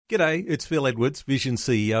G'day, it's Phil Edwards, Vision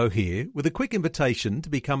CEO here, with a quick invitation to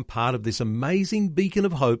become part of this amazing beacon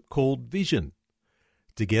of hope called Vision.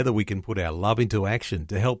 Together we can put our love into action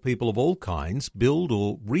to help people of all kinds build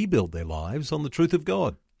or rebuild their lives on the truth of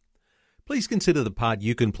God. Please consider the part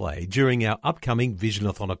you can play during our upcoming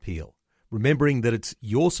Visionathon appeal, remembering that it's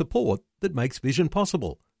your support that makes Vision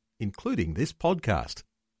possible, including this podcast.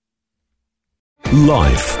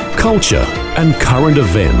 Life, culture, and current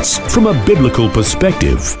events from a biblical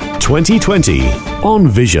perspective. 2020 on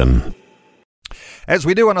Vision. As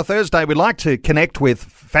we do on a Thursday, we'd like to connect with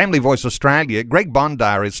Family Voice Australia. Greg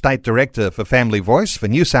Bondar is State Director for Family Voice for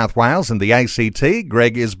New South Wales and the ACT.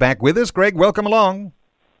 Greg is back with us. Greg, welcome along.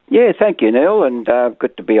 Yeah, thank you, Neil, and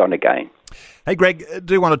good to be on again. Hey, Greg, I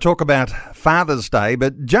do want to talk about Father's Day,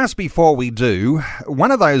 but just before we do,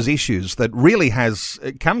 one of those issues that really has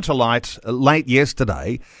come to light late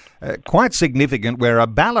yesterday, quite significant, where a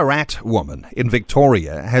Ballarat woman in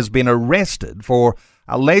Victoria has been arrested for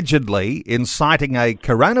allegedly inciting a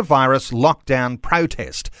coronavirus lockdown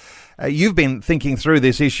protest. You've been thinking through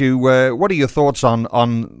this issue. What are your thoughts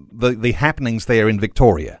on the happenings there in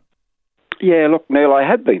Victoria? Yeah, look, Neil, I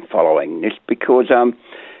have been following this because,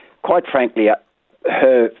 quite frankly,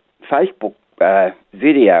 her Facebook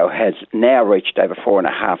video has now reached over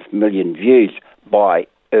 4.5 million views by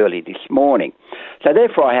early this morning. So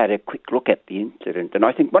therefore I had a quick look at the incident, and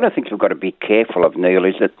I think one of the things we've got to be careful of, Neil,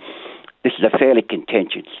 is that this is a fairly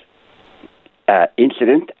contentious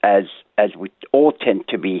incident, as we all tend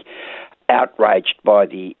to be outraged by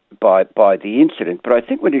the incident. But I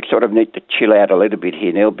think we sort of need to chill out a little bit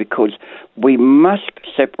here, Neil, because we must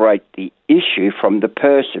separate the issue from the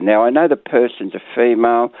person. Now, I know the person's a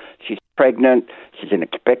female, she's pregnant, she's an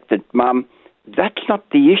expectant mum. That's not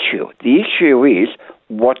the issue. The issue is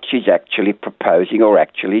what she's actually proposing or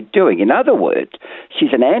actually doing. In other words,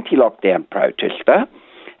 she's an anti-lockdown protester,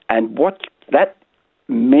 and what that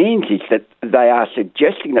means is that they are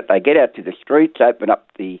suggesting that they get out to the streets, open up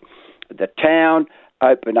the town,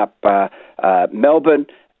 open up Melbourne,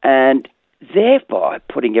 and thereby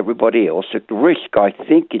putting everybody else at risk, I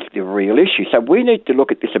think, is the real issue. So we need to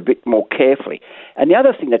look at this a bit more carefully. And the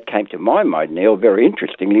other thing that came to my mind, Neil, very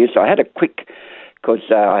interestingly, is I had a quick, because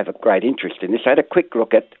I have a great interest in this, I had a quick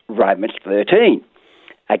look at Romans 13.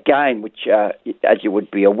 Again, which, as you would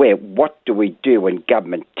be aware, what do we do when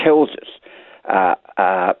government tells us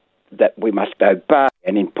that we must obey?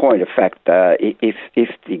 And in point of fact, if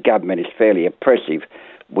the government is fairly oppressive,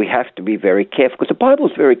 we have to be very careful, because the Bible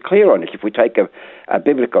is very clear on this. If we take a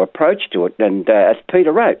biblical approach to it, and as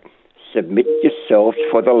Peter wrote, submit yourselves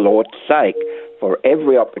for the Lord's sake, for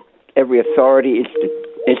every authority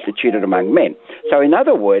instituted among men. So in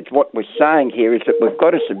other words, what we're saying here is that we've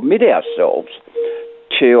got to submit ourselves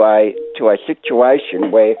to a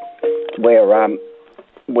situation where I'll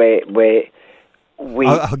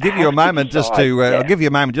give you a moment I'll give you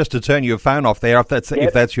a moment just to turn your phone off there, if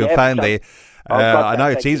that's your phone there. I know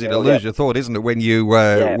it's easy to lose your thought, isn't it, when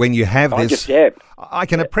you have this? I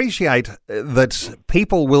can appreciate that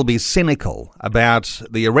people will be cynical about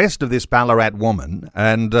the arrest of this Ballarat woman,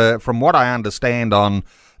 and from what I understand on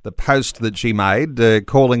the post that she made,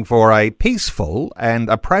 calling for a peaceful and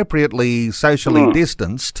appropriately socially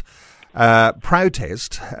distanced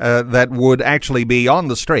protest that would actually be on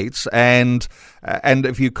the streets, and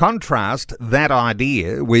if you contrast that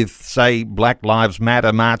idea with, say, Black Lives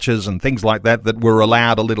Matter marches and things like that were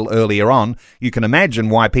allowed a little earlier on, you can imagine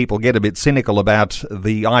why people get a bit cynical about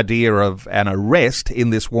the idea of an arrest in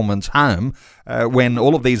this woman's home, when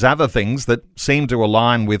all of these other things that seem to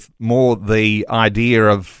align with more the idea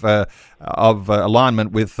of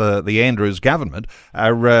alignment with the Andrews government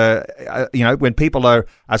are, when people are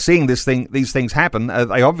seeing these things happen,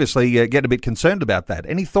 they obviously get a bit concerned about that.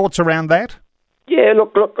 Any thoughts around that? Yeah,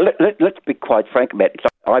 look, let's be quite frank about it.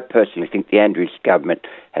 I personally think the Andrews government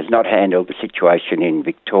has not handled the situation in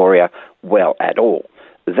Victoria well at all.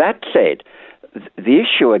 That said, the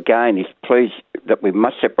issue again is, please, that we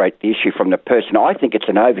must separate the issue from the person. I think it's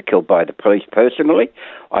an overkill by the police personally.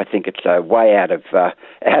 I think it's way out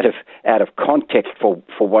of context for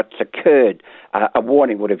what's occurred. A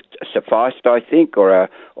warning would have sufficed, I think, or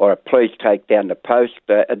a please take down the post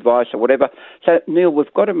advice or whatever. So, Neil,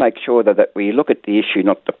 we've got to make sure that we look at the issue,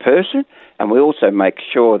 not the person, and we also make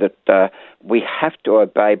sure that we have to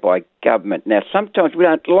obey by government. Now, sometimes we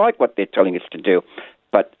don't like what they're telling us to do,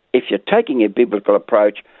 but if you're taking a biblical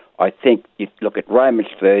approach, I think you look at Romans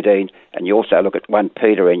 13 and you also look at 1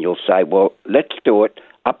 Peter and you'll say, well, let's do it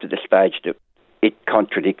up to the stage that it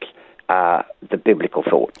contradicts the biblical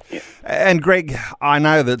thought. Yeah. And Greg, I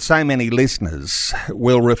know that so many listeners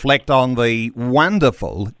will reflect on the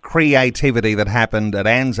wonderful creativity that happened at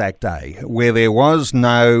Anzac Day, where there was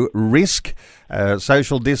no risk.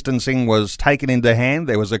 Social distancing was taken into hand.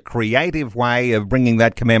 There was a creative way of bringing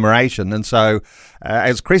that commemoration. And so,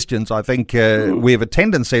 as Christians, I think we have a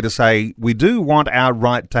tendency to say we do want our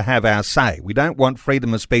right to have our say. We don't want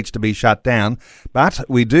freedom of speech to be shut down, but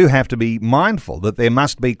we do have to be mindful that there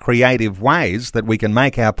must be creative ways that we can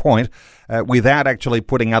make our point without actually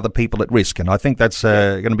putting other people at risk. And I think that's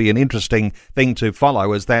going to be an interesting thing to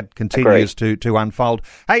follow as that continues to unfold.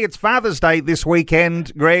 Hey, it's Father's Day this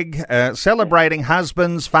weekend, Greg. Celebrating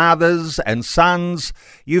husbands, fathers and sons.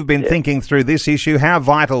 You've been thinking through this issue, how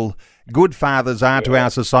vital good fathers are to our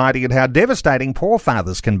society and how devastating poor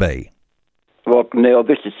fathers can be. Well, Neil,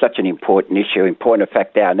 this is such an important issue. In point of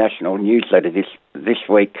fact, our national newsletter this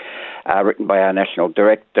week, written by our national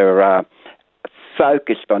director,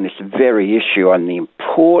 focused on this very issue, on the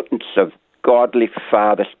importance of godly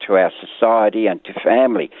fathers to our society and to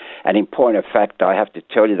family. And in point of fact, I have to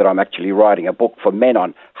tell you that I'm actually writing a book for men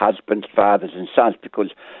on husbands, fathers and sons, because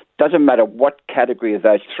it doesn't matter what category of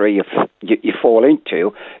those three you fall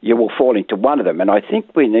into, you will fall into one of them. And I think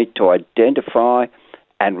we need to identify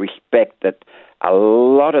and respect that a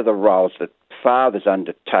lot of the roles that fathers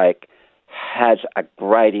undertake has a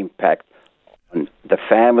great impact on the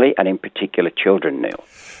family and in particular children, Neil.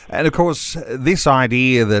 And of course, this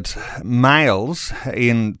idea that males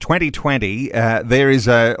in 2020, there is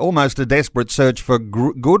almost a desperate search for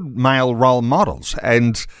good male role models.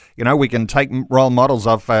 And, you know, we can take role models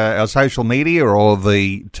off our social media or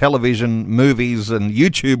the television, movies and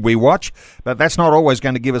YouTube we watch, but that's not always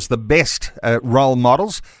going to give us the best role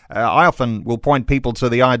models. I often will point people to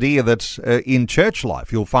the idea that in church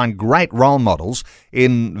life, you'll find great role models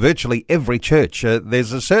in virtually every church.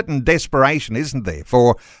 There's a certain desperation, isn't there,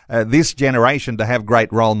 for this generation to have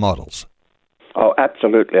great role models? Oh,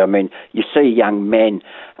 absolutely. I mean, you see young men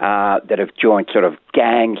that have joined sort of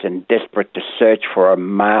gangs and desperate to search for a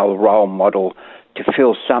male role model to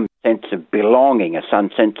feel some sense of belonging,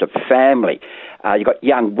 some sense of family. You've got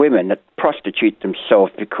young women that prostitute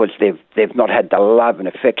themselves because they've not had the love and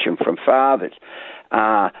affection from fathers.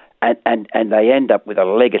 And they end up with a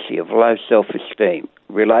legacy of low self-esteem,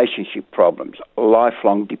 relationship problems,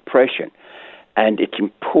 lifelong depression. And it's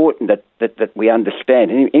important that we understand,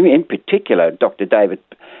 in particular, Dr. David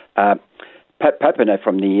Papineau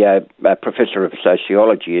from the professor of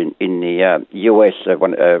sociology in the US,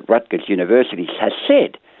 Rutgers University, has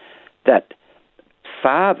said that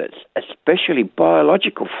fathers, especially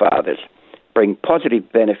biological fathers, bring positive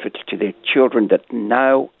benefits to their children that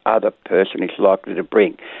no other person is likely to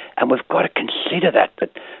bring. And we've got to consider that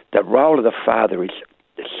the role of the father is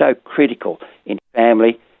so critical in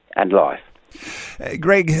family and life.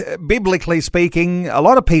 Greg, biblically speaking, a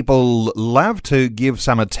lot of people love to give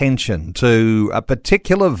some attention to a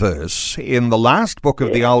particular verse in the last book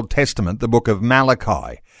of the Old Testament, the book of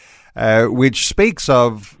Malachi, which speaks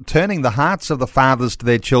of turning the hearts of the fathers to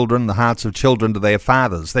their children, the hearts of children to their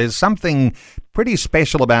fathers. There's something pretty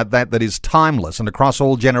special about that is timeless and across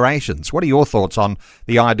all generations. What are your thoughts on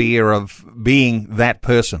the idea of being that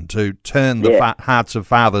person to turn the hearts of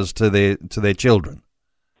fathers to their children?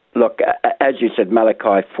 Look, as you said,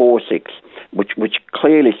 Malachi 4:6, which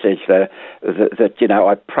clearly says that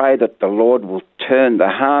I pray that the Lord will turn the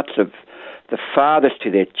hearts of the fathers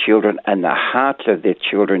to their children and the hearts of their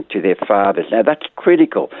children to their fathers. Now, that's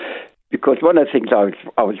critical because one of the things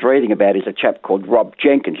I was reading about is a chap called Rob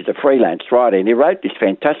Jenkins. He's a freelance writer, and he wrote this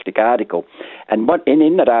fantastic article. And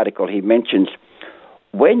in that article, he mentions,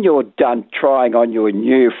 when you're done trying on your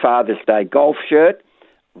new Father's Day golf shirt,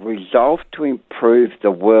 resolve to improve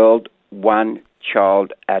the world one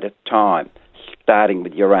child at a time, starting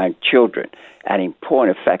with your own children. And in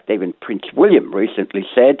point of fact, even Prince William recently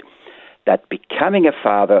said that becoming a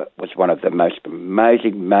father was one of the most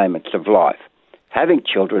amazing moments of life. Having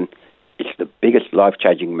children is the biggest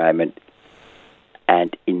life-changing moment,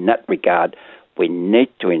 and in that regard, we need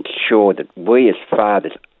to ensure that we as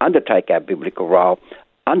fathers undertake our biblical role,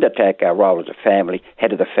 undertake our role as a family,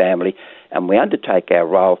 head of the family, and we undertake our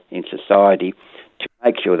role in society to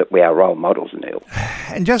make sure that we are role models, Neil.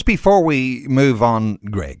 And just before we move on,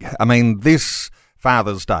 Greg, I mean, this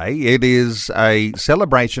Father's Day, it is a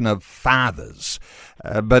celebration of fathers.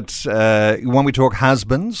 But when we talk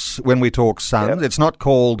husbands, when we talk sons, it's not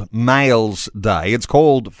called Males' Day, it's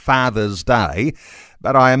called Father's Day.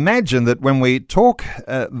 But I imagine that when we talk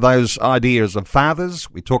those ideas of fathers,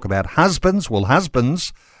 we talk about husbands. Well,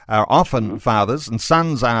 husbands are often fathers, and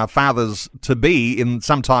sons are fathers to be in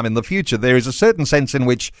sometime in the future. There is a certain sense in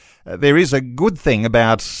which there is a good thing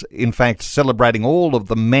about, in fact, celebrating all of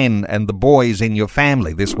the men and the boys in your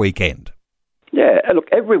family this weekend. Yeah, look,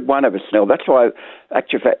 every one of us, Nell, that's why,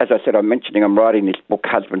 actually, as I said, I'm writing this book,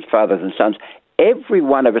 Husbands, Fathers and Sons. Every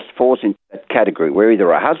one of us falls into that category. We're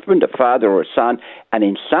either a husband, a father or a son, and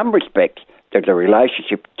in some respects, there's a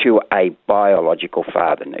relationship to a biological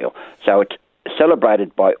father, Neil. So it's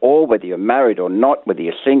celebrated by all, whether you're married or not, whether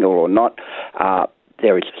you're single or not.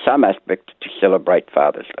 There is some aspect to celebrate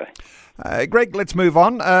Father's Day. Greg, let's move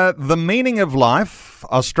on. The meaning of life,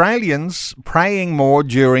 Australians praying more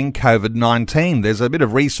during COVID-19. There's a bit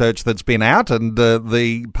of research that's been out and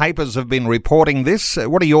the papers have been reporting this.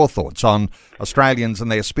 What are your thoughts on Australians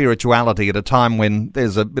and their spirituality at a time when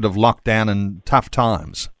there's a bit of lockdown and tough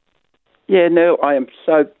times? Yeah, no, I am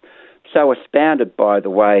so astounded by the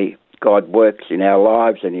way God works in our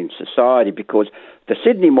lives and in society, because the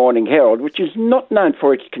Sydney Morning Herald, which is not known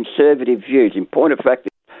for its conservative views, in point of fact,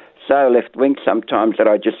 so left-wing sometimes that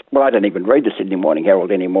I don't even read the Sydney Morning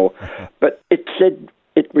Herald anymore. But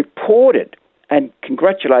it reported, and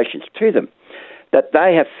congratulations to them, that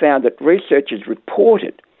they have found that researchers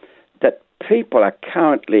reported that people are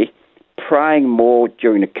currently praying more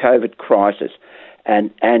during the COVID crisis.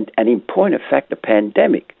 And in point of fact, the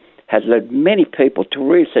pandemic has led many people to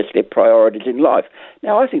reassess their priorities in life.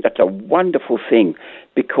 Now, I think that's a wonderful thing,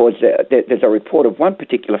 because there's a report of one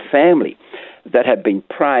particular family that had been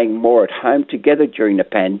praying more at home together during the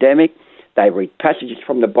pandemic. They read passages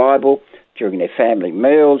from the Bible during their family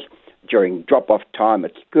meals, during drop-off time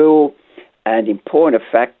at school, and in point of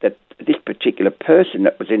fact that this particular person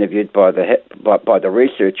that was interviewed by the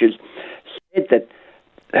researchers said that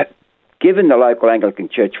given the local Anglican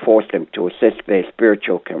Church forced them to assess their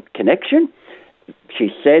spiritual connection,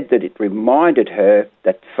 she said that it reminded her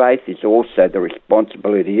that faith is also the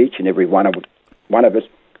responsibility of each and every one of us,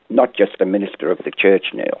 not just the minister of the church,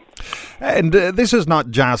 Neil. And this is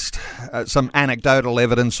not just some anecdotal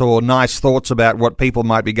evidence or nice thoughts about what people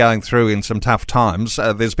might be going through in some tough times.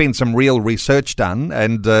 There's been some real research done,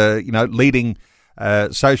 and leading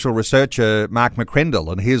social researcher Mark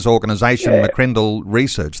McCrindle and his organisation, McCrindle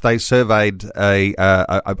Research, they surveyed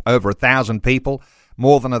over 1,000 people.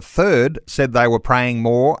 More than a third said they were praying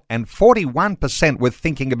more, and 41% were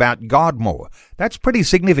thinking about God more. That's pretty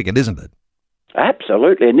significant, isn't it?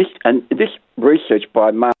 Absolutely, and this research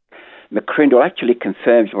by Mark McCrindle actually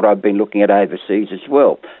confirms what I've been looking at overseas as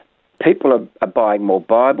well. People are buying more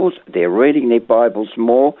Bibles, they're reading their Bibles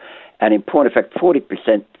more, and in point of fact,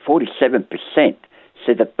 47%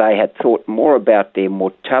 said that they had thought more about their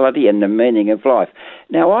mortality and the meaning of life.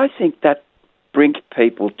 Now, I think that brings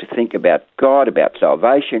people to think about God, about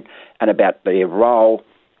salvation, and about their role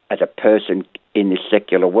as a person in this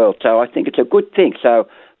secular world. So I think it's a good thing. So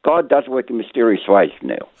God does work in mysterious ways,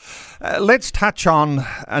 Neil. Let's touch on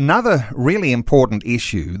another really important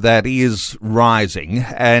issue that is rising,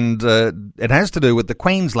 and it has to do with the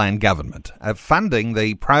Queensland government funding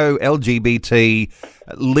the pro-LGBT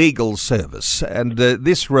legal service. And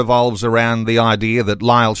this revolves around the idea that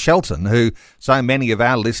Lyle Shelton, who so many of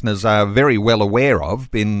our listeners are very well aware of,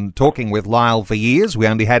 been talking with Lyle for years. We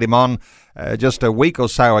only had him on just a week or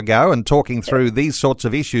so ago and talking through these sorts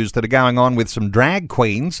of issues that are going on with some drag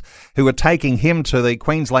queens who are taking him to the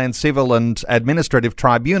Queensland Civil and Administrative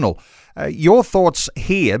Tribunal. Your thoughts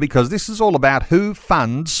here, because this is all about who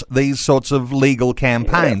funds these sorts of legal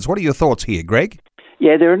campaigns. What are your thoughts here, Greg?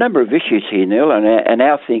 Yeah, there are a number of issues here, Neil, and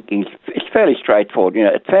our thinking is fairly straightforward.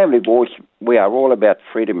 At Family Voice, we are all about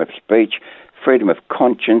freedom of speech, freedom of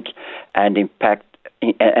conscience, and in fact,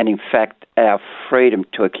 our freedom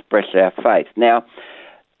to express our faith. Now,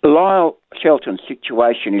 Lyle Shelton's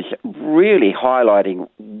situation is really highlighting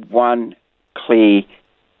one clear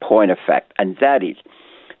point of fact, and that is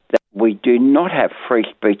that we do not have free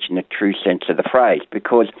speech in the true sense of the phrase,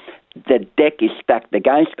 because the deck is stacked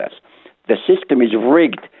against us. The system is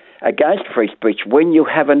rigged against free speech when you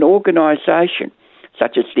have an organisation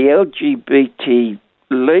such as the LGBT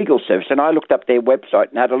Legal Service, and I looked up their website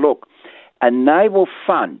and had a look, and they will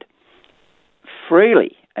fund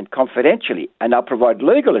freely and confidentially, and they'll provide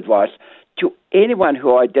legal advice to anyone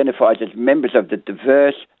who identifies as members of the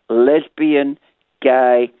diverse, lesbian,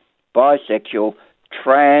 gay, bisexual,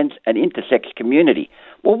 trans and intersex community.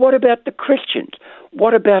 Well, what about the Christians?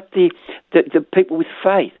 What about the people with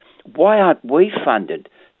faith? Why aren't we funded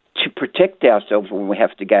to protect ourselves when we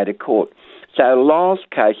have to go to court? So Lyle's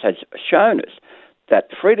case has shown us that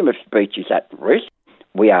freedom of speech is at risk.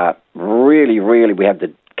 We are we have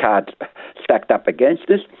the cards stacked up against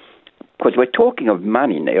us. because we're talking of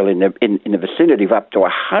money, Neil, in the vicinity of up to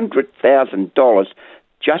 $100,000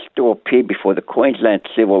 just to appear before the Queensland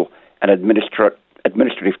Civil and Administrative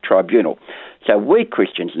Tribunal. So we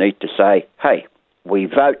Christians need to say, hey, we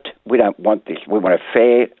vote, we don't want this, we want a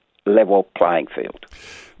fair, level playing field.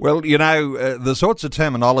 Well, you know, the sorts of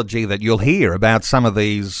terminology that you'll hear about some of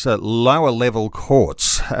these lower-level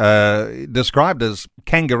courts described as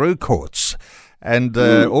kangaroo courts, and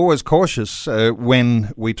always cautious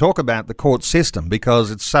when we talk about the court system, because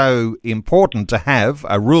it's so important to have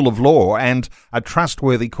a rule of law and a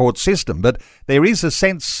trustworthy court system. But there is a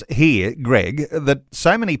sense here, Greg, that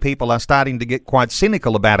so many people are starting to get quite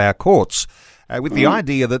cynical about our courts, with the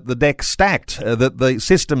idea that the deck's stacked, that the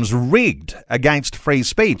system's rigged against free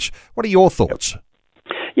speech. What are your thoughts?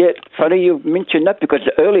 Yeah, funny you mentioned that, because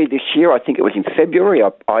earlier this year, I think it was in February,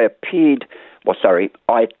 I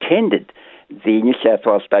attended the New South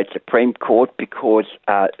Wales State Supreme Court because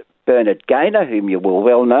Bernard Gaynor, whom you will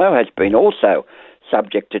well know, has been also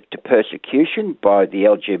subjected to persecution by the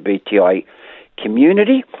LGBTI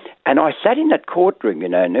community. And I sat in that courtroom, you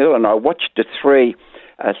know, Neil, and I watched the three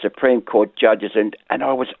Supreme Court judges, and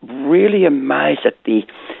I was really amazed at the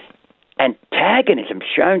antagonism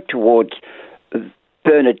shown towards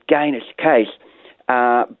Bernard Gaynor's case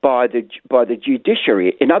by the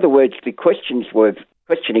judiciary. In other words, the questioning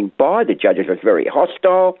by the judges was very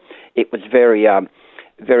hostile. It was very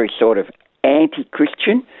sort of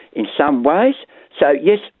anti-Christian in some ways. So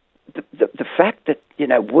yes, the fact that, you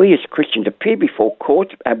know, we as Christians appear before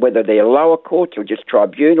courts, and whether they're lower courts or just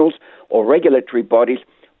tribunals or regulatory bodies,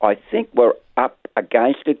 I think we're up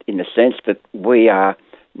against it in the sense that we are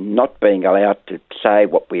not being allowed to say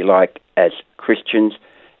what we like as Christians,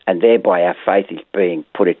 and thereby our faith is being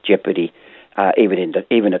put at jeopardy, even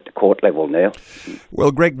at the court level now.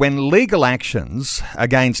 Well, Greg, when legal actions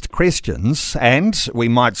against Christians, and we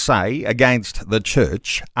might say against the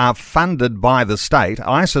church, are funded by the state,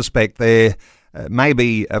 I suspect there may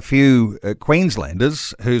be a few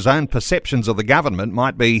Queenslanders whose own perceptions of the government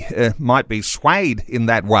might be swayed in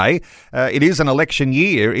that way. It is an election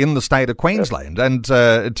year in the state of Queensland, and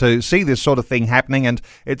to see this sort of thing happening, and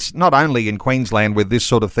it's not only in Queensland where this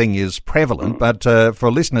sort of thing is prevalent, but for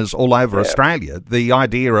listeners all over Australia, the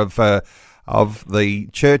idea of the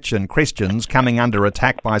church and Christians coming under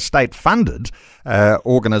attack by state-funded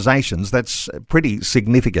organisations, that's pretty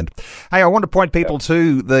significant. Hey, I want to point people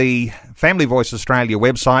to the Family Voice Australia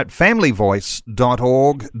website,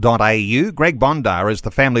 familyvoice.org.au. Greg Bondar is the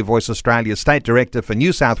Family Voice Australia State Director for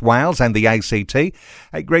New South Wales and the ACT. Hey,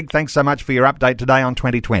 Greg, thanks so much for your update today on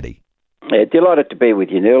 2020. Yeah, delighted to be with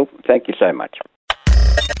you, Neil. Thank you so much.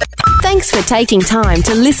 Thanks for taking time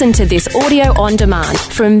to listen to this audio on demand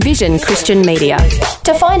from Vision Christian Media.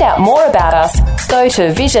 To find out more about us, go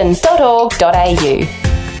to vision.org.au.